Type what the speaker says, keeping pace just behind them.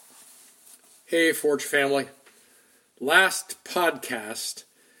Hey, Forge family. Last podcast,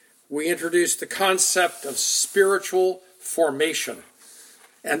 we introduced the concept of spiritual formation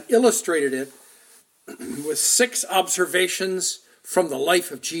and illustrated it with 6 observations from the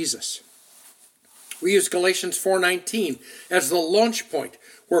life of Jesus. We used Galatians 4:19 as the launch point,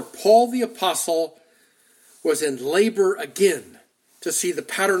 where Paul the Apostle was in labor again to see the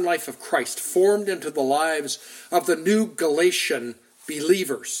pattern life of Christ formed into the lives of the new Galatian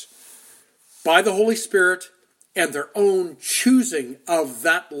believers by the Holy Spirit and their own choosing of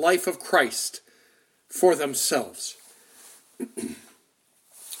that life of Christ for themselves.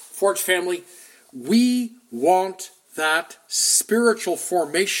 Forge family, we want that spiritual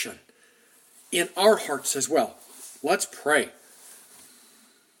formation in our hearts as well. Let's pray.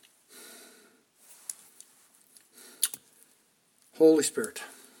 Holy Spirit,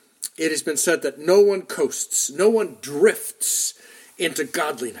 it has been said that no one coasts, no one drifts into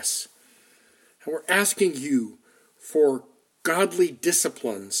godliness. And we're asking you for godly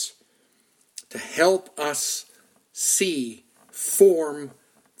disciplines to help us see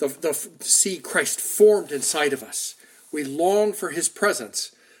see Christ formed inside of us. We long for his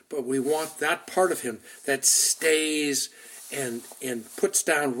presence, but we want that part of him that stays and puts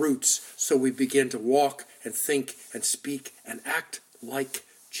down roots so we begin to walk and think and speak and act like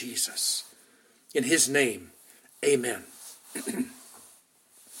Jesus. In his name, amen.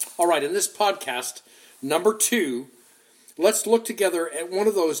 All right, in this podcast, number 2, let's look together at one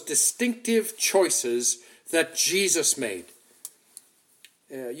of those distinctive choices that Jesus made.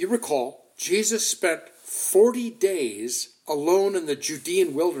 You recall, Jesus spent 40 days alone in the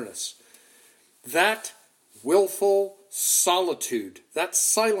Judean wilderness. That willful solitude, that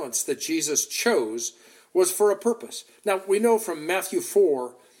silence that Jesus chose, was for a purpose. Now, we know from Matthew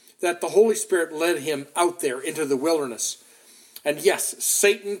 4 that the Holy Spirit led him out there into the wilderness. And yes,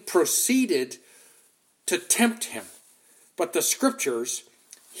 Satan proceeded to tempt him. But the scriptures,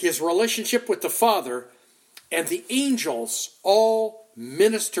 his relationship with the Father, and the angels all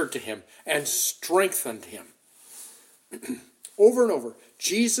ministered to him and strengthened him. Over and over,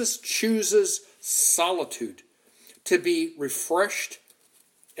 Jesus chooses solitude to be refreshed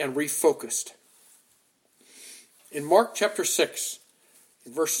and refocused. In Mark chapter 6,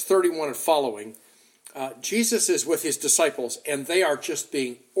 in verses 31 and following, Jesus is with his disciples, and they are just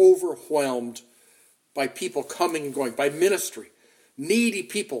being overwhelmed by people coming and going, by ministry, needy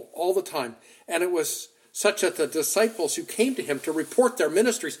people all the time. And it was such that the disciples who came to him to report their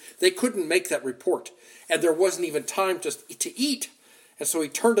ministries, they couldn't make that report. And there wasn't even time to eat. And so he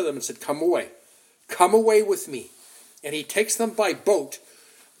turned to them and said, come away with me. And he takes them by boat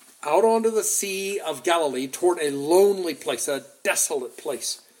out onto the Sea of Galilee toward a lonely place, a desolate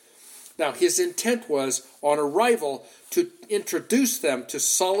place. Now, his intent was, on arrival, to introduce them to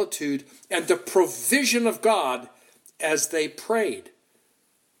solitude and the provision of God as they prayed.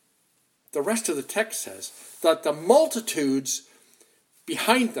 The rest of the text says that the multitudes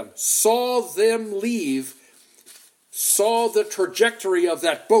behind them saw them leave, saw the trajectory of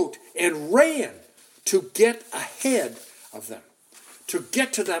that boat, and ran to get ahead of them, to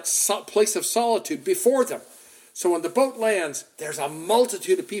get to that place of solitude before them. So when the boat lands, there's a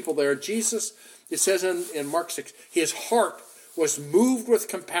multitude of people there. Jesus, it says in Mark 6, his heart was moved with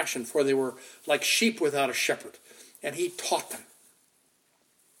compassion, for they were like sheep without a shepherd. And he taught them.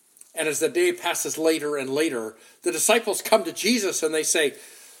 And as the day passes later and later, the disciples come to Jesus and they say,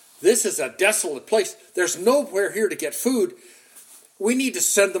 this is a desolate place. There's nowhere here to get food. We need to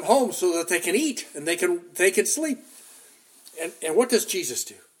send them home so that they can eat and they can sleep. And what does Jesus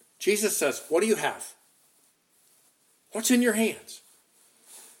do? Jesus says, what do you have? What's in your hands?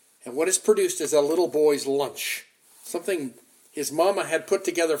 And what is produced is a little boy's lunch. Something his mama had put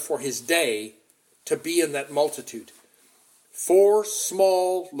together for his day to be in that multitude. 5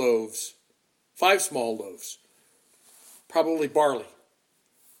 small loaves. Probably barley.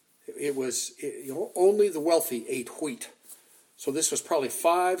 Only the wealthy ate wheat. So this was probably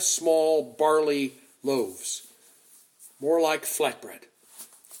 5 small barley loaves. More like flatbread.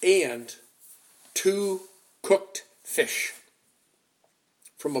 And 2 cooked fish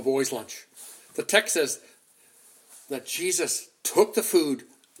from a boy's lunch. The text says that Jesus took the food,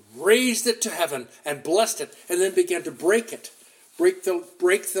 raised it to heaven, and blessed it, and then began to break it. Break the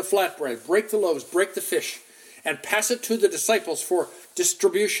flatbread, break the loaves, break the fish, and pass it to the disciples for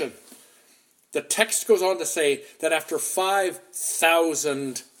distribution. The text goes on to say that after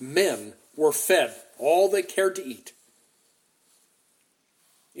 5,000 men were fed all they cared to eat,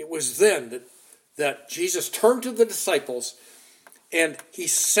 it was then that Jesus turned to the disciples and he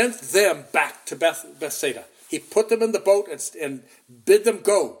sent them back to Bethsaida. He put them in the boat and bid them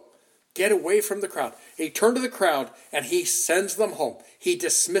go. Get away from the crowd. He turned to the crowd and he sends them home. He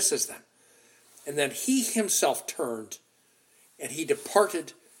dismisses them. And then he himself turned and he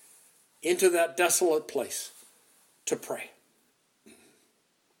departed into that desolate place to pray.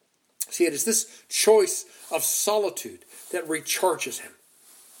 See, it is this choice of solitude that recharges him.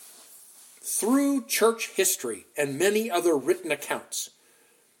 Through church history and many other written accounts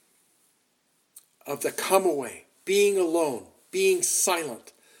of the come away, being alone, being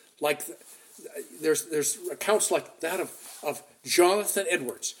silent, like there's accounts like that of Jonathan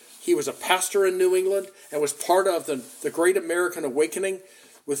Edwards. He was a pastor in New England and was part of the Great American Awakening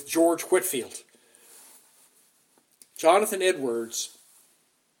with George Whitefield. Jonathan Edwards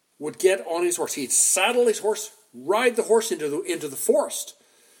would get on his horse. He'd saddle his horse, ride the horse into the forest,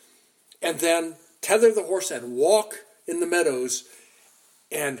 and then tether the horse and walk in the meadows.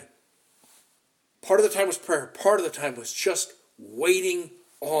 And part of the time was prayer. Part of the time was just waiting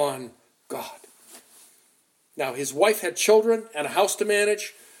on God. Now, his wife had children and a house to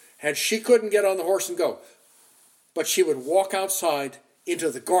manage, and she couldn't get on the horse and go. But she would walk outside into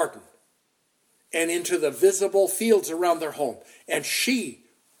the garden and into the visible fields around their home, and she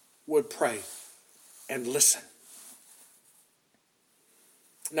would pray and listen.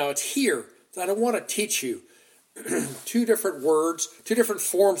 Now, it's here that I want to teach you two different words, two different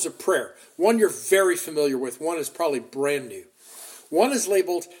forms of prayer. One you're very familiar with. One is probably brand new. One is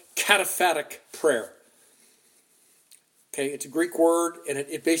labeled cataphatic prayer. Okay, it's a Greek word, and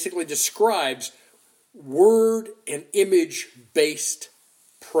it basically describes word and image-based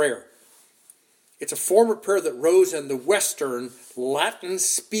prayer. It's a form of prayer that rose in the Western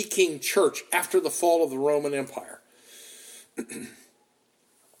Latin-speaking church after the fall of the Roman Empire.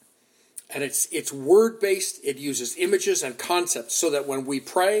 And it's word-based. It uses images and concepts so that when we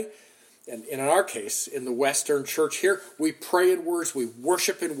pray, and in our case, in the Western church here, we pray in words, we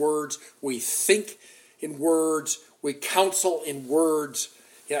worship in words, we think in words, we counsel in words.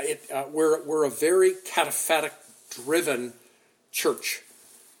 We're a very cataphatic-driven church.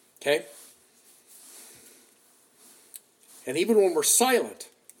 Okay? And even when we're silent,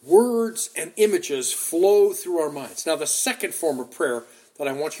 words and images flow through our minds. Now, the second form of prayer that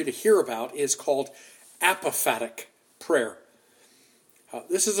I want you to hear about is called apophatic prayer.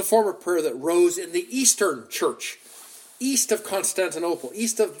 This is a form of prayer that rose in the Eastern Church, east of Constantinople,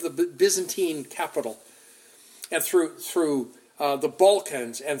 east of the Byzantine capital, and through the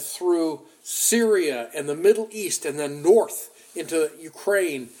Balkans, and through Syria and the Middle East, and then north into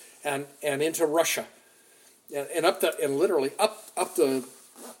Ukraine and into Russia, and literally up the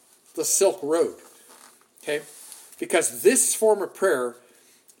Silk Road. Okay, because this form of prayer,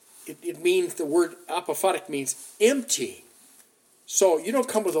 it means, the word apophatic means empty. So you don't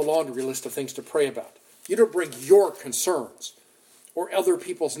come with a laundry list of things to pray about. You don't bring your concerns or other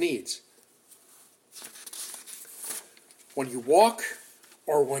people's needs. When you walk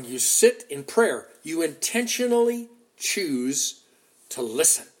or when you sit in prayer, you intentionally choose to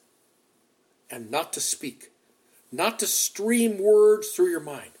listen and not to speak, not to stream words through your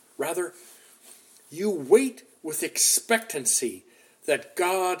mind. Rather, you wait with expectancy that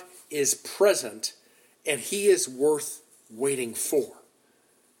God is present and He is worth waiting for.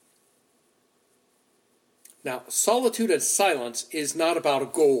 Now, solitude and silence is not about a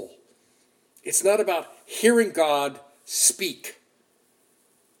goal. It's not about hearing God speak.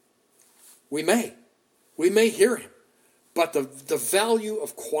 We may hear Him, but the value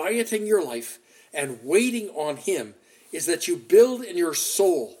of quieting your life and waiting on Him is that you build in your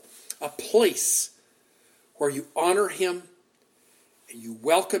soul a place where you honor Him and you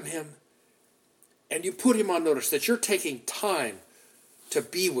welcome Him and you put Him on notice, that you're taking time to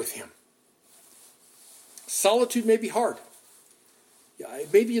be with Him. Solitude may be hard.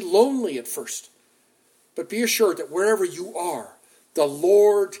 It may be lonely at first. But be assured that wherever you are, the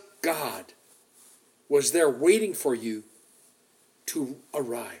Lord God was there waiting for you to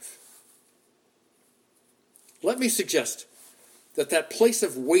arrive. Let me suggest that place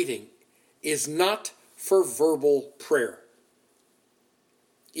of waiting is not for verbal prayer.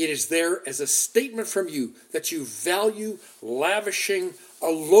 It is there as a statement from you that you value lavishing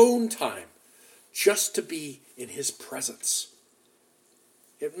alone time just to be in His presence.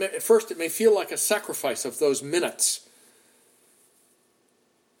 At first, it may feel like a sacrifice of those minutes.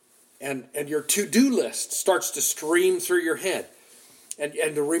 And your to-do list starts to stream through your head.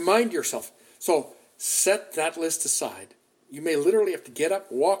 And to remind yourself. So set that list aside. You may literally have to get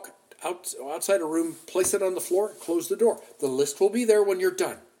up, walk outside a room, place it on the floor, close the door. The list will be there when you're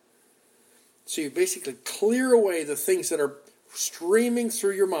done. So you basically clear away the things that are streaming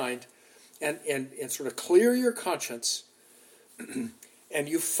through your mind and sort of clear your conscience and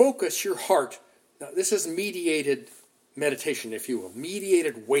you focus your heart. Now, this is mediated meditation, if you will,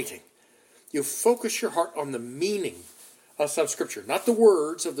 mediated waiting. You focus your heart on the meaning of some Scripture, not the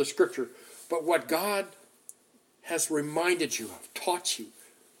words of the Scripture, but what God has reminded you of, taught you.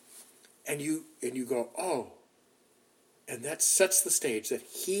 And you go, oh, and that sets the stage that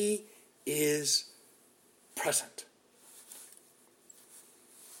He is present.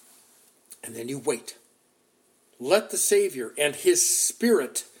 And then you wait. Let the Savior and His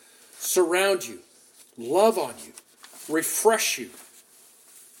Spirit surround you, love on you, refresh you.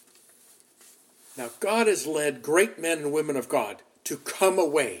 Now, God has led great men and women of God to come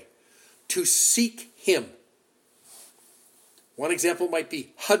away, to seek Him. One example might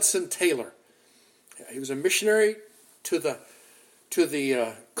be Hudson Taylor. He was a missionary to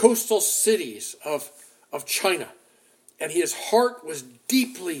the coastal cities of China. And his heart was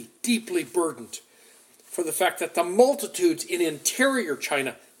deeply, deeply burdened for the fact that the multitudes in interior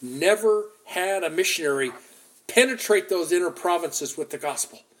China never had a missionary penetrate those inner provinces with the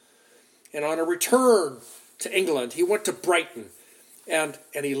gospel. And on a return to England, he went to Brighton, and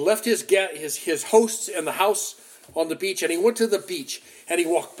he left his hosts in the house on the beach, and he went to the beach, and he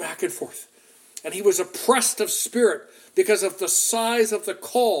walked back and forth. And he was oppressed of spirit because of the size of the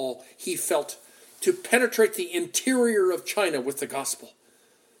call he felt to penetrate the interior of China with the gospel.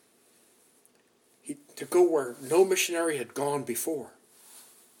 To go where no missionary had gone before.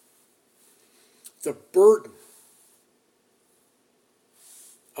 The burden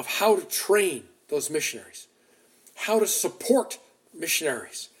of how to train those missionaries, how to support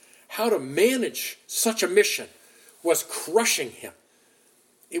missionaries, how to manage such a mission was crushing him.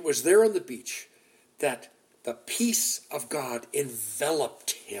 It was there on the beach that the peace of God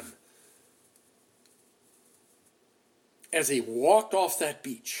enveloped him. As he walked off that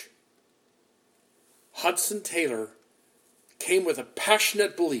beach, Hudson Taylor came with a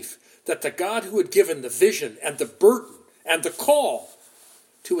passionate belief that the God who had given the vision and the burden and the call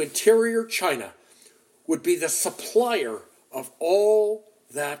to interior China would be the supplier of all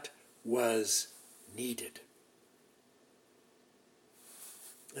that was needed.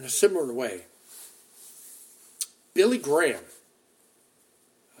 In a similar way, Billy Graham,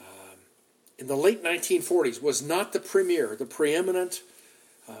 in the late 1940s, was not the preeminent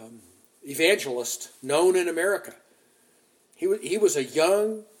evangelist known in America. He was a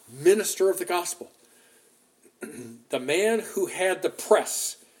young minister of the gospel. The man who had the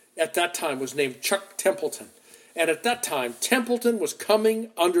press at that time was named Chuck Templeton. And at that time, Templeton was coming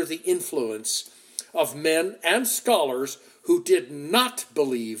under the influence of men and scholars who did not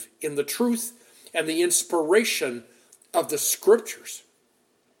believe in the truth and the inspiration of the Scriptures.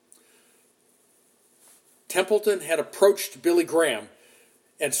 Templeton had approached Billy Graham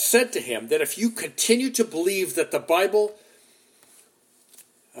and said to him that if you continue to believe that the Bible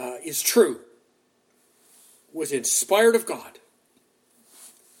is true, was inspired of God,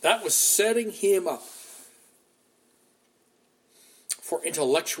 that was setting him up for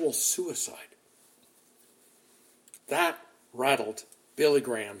intellectual suicide. That rattled Billy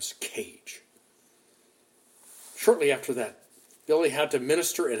Graham's cage. Shortly after that, Billy had to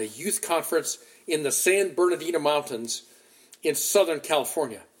minister at a youth conference in the San Bernardino Mountains in Southern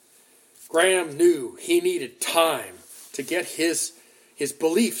California. Graham knew he needed time to get his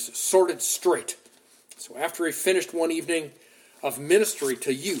beliefs sorted straight. So after he finished one evening of ministry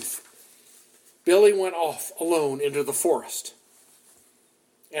to youth, Billy went off alone into the forest.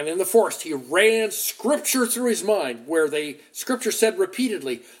 And in the forest, he ran Scripture through his mind, where Scripture said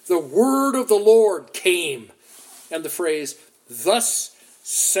repeatedly, the word of the Lord came. And the phrase, thus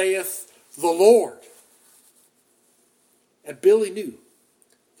saith the Lord. And Billy knew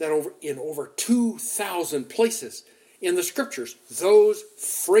that in over 2,000 places in the Scriptures, those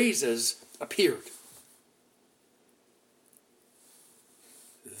phrases appeared.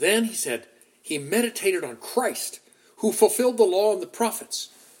 Then, he said, he meditated on Christ, who fulfilled the law and the prophets,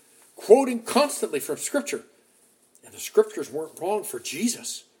 quoting constantly from Scripture. And the Scriptures weren't wrong for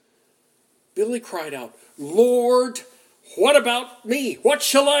Jesus. Billy cried out, Lord, what about me? What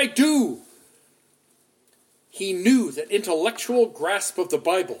shall I do? He knew that intellectual grasp of the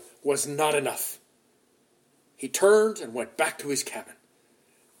Bible was not enough. He turned and went back to his cabin,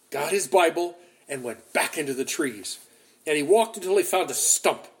 got his Bible, and went back into the trees. And he walked until he found a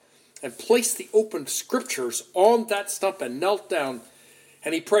stump and placed the opened Scriptures on that stump and knelt down.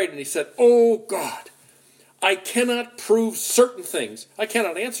 And he prayed and he said, Oh God, I cannot prove certain things. I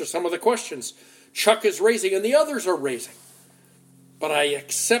cannot answer some of the questions Chuck is raising and the others are raising. But I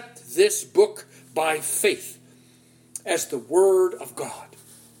accept this book by faith as the Word of God.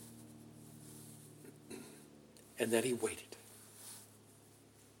 And then he waited.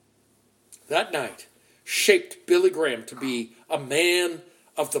 that night shaped Billy Graham to be a man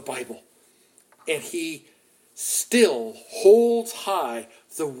of the Bible. And he still holds high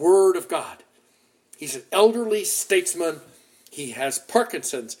the Word of God. He's an elderly statesman. He has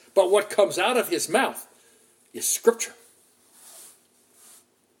Parkinson's. But what comes out of his mouth is Scripture.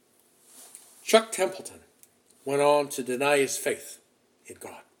 Chuck Templeton went on to deny his faith in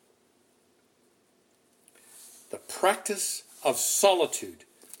God. The practice of solitude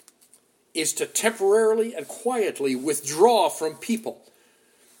is to temporarily and quietly withdraw from people.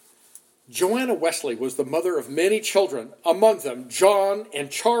 Joanna Wesley was the mother of many children, among them John and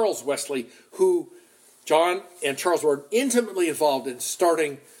Charles Wesley, who John and Charles were intimately involved in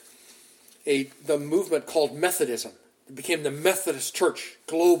starting the movement called Methodism. It became the Methodist Church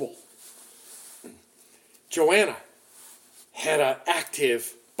Global. Joanna had an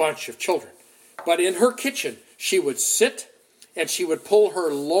active bunch of children, but in her kitchen she would sit and she would pull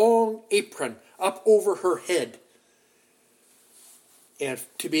her long apron up over her head and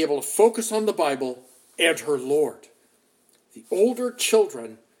to be able to focus on the Bible and her Lord. The older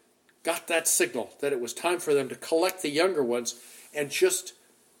children got that signal that it was time for them to collect the younger ones and just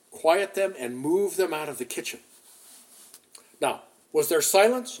quiet them and move them out of the kitchen. Now, was there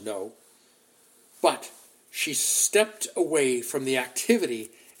silence? No. But she stepped away from the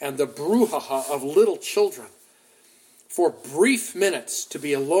activity and the brouhaha of little children for brief minutes to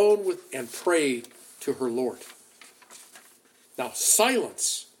be alone with and pray to her Lord. Now,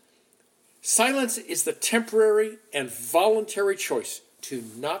 silence is the temporary and voluntary choice to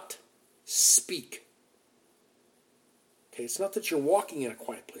not speak. Okay, it's not that you're walking in a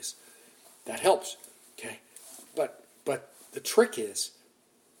quiet place. That helps. Okay, but the trick is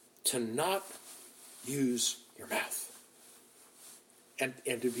to not use your mouth and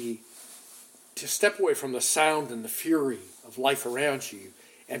to step away from the sound and the fury of life around you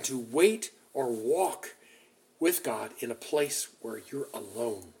and to wait or walk with God in a place where you're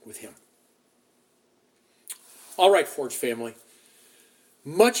alone with Him. All right, Forge family.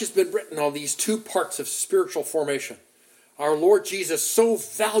 Much has been written on these two parts of spiritual formation. Our Lord Jesus so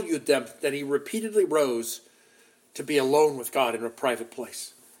valued them that He repeatedly rose to be alone with God in a private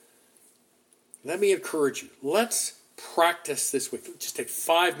place. Let me encourage you. Let's practice this week. Just take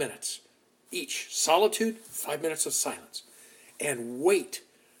 5 minutes each. Solitude, 5 minutes of silence. And wait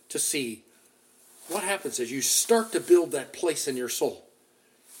to see what happens as you start to build that place in your soul.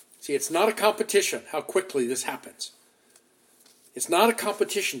 See, it's not a competition how quickly this happens. It's not a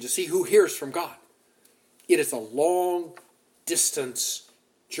competition to see who hears from God. It is a long-distance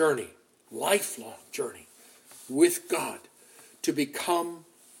journey, lifelong journey with God to become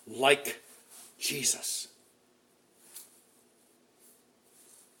like Jesus.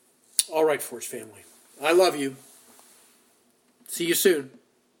 All right, Forge family. I love you. See you soon.